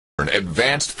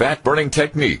advanced fat-burning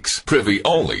techniques privy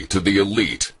only to the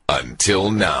elite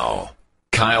until now.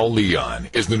 Kyle Leon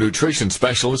is the nutrition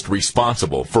specialist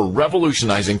responsible for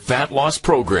revolutionizing fat loss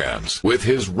programs with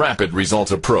his rapid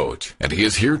results approach, and he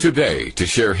is here today to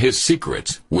share his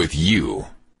secrets with you.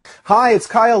 Hi, it's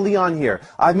Kyle Leon here.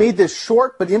 I've made this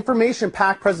short but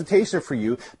information-packed presentation for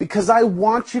you because I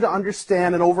want you to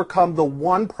understand and overcome the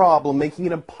one problem making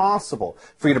it impossible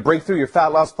for you to break through your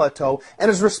fat loss plateau and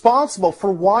is responsible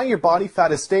for why your body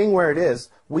fat is staying where it is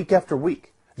week after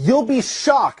week. You'll be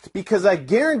shocked because I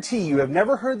guarantee you have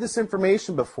never heard this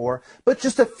information before, but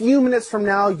just a few minutes from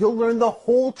now you'll learn the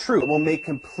whole truth. It will make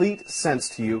complete sense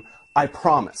to you, I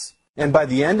promise. And by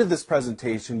the end of this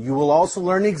presentation, you will also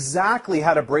learn exactly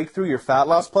how to break through your fat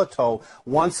loss plateau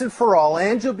once and for all,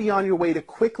 and you'll be on your way to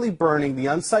quickly burning the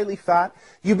unsightly fat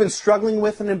you've been struggling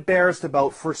with and embarrassed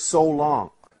about for so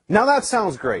long. Now that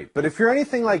sounds great, but if you're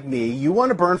anything like me, you want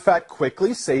to burn fat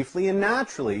quickly, safely, and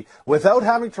naturally without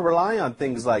having to rely on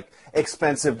things like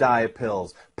expensive diet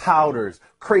pills, powders,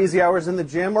 crazy hours in the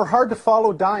gym, or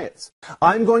hard-to-follow diets.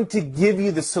 I'm going to give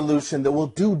you the solution that will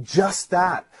do just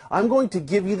that. I'm going to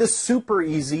give you the super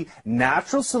easy,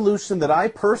 natural solution that I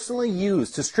personally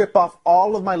use to strip off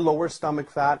all of my lower stomach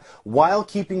fat while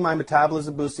keeping my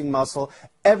metabolism boosting muscle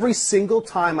every single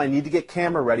time I need to get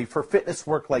camera ready for fitness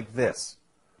work like this.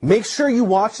 Make sure you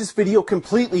watch this video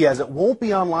completely as it won't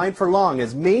be online for long,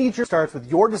 as major starts with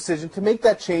your decision to make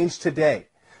that change today.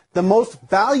 The most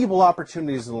valuable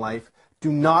opportunities in life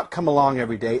do not come along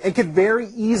every day and can very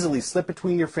easily slip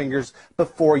between your fingers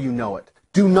before you know it.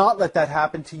 Do not let that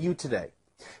happen to you today.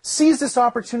 Seize this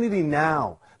opportunity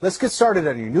now. Let's get started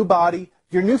on your new body,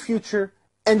 your new future,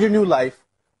 and your new life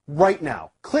right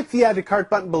now. Click the Add to Cart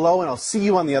button below and I'll see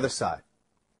you on the other side.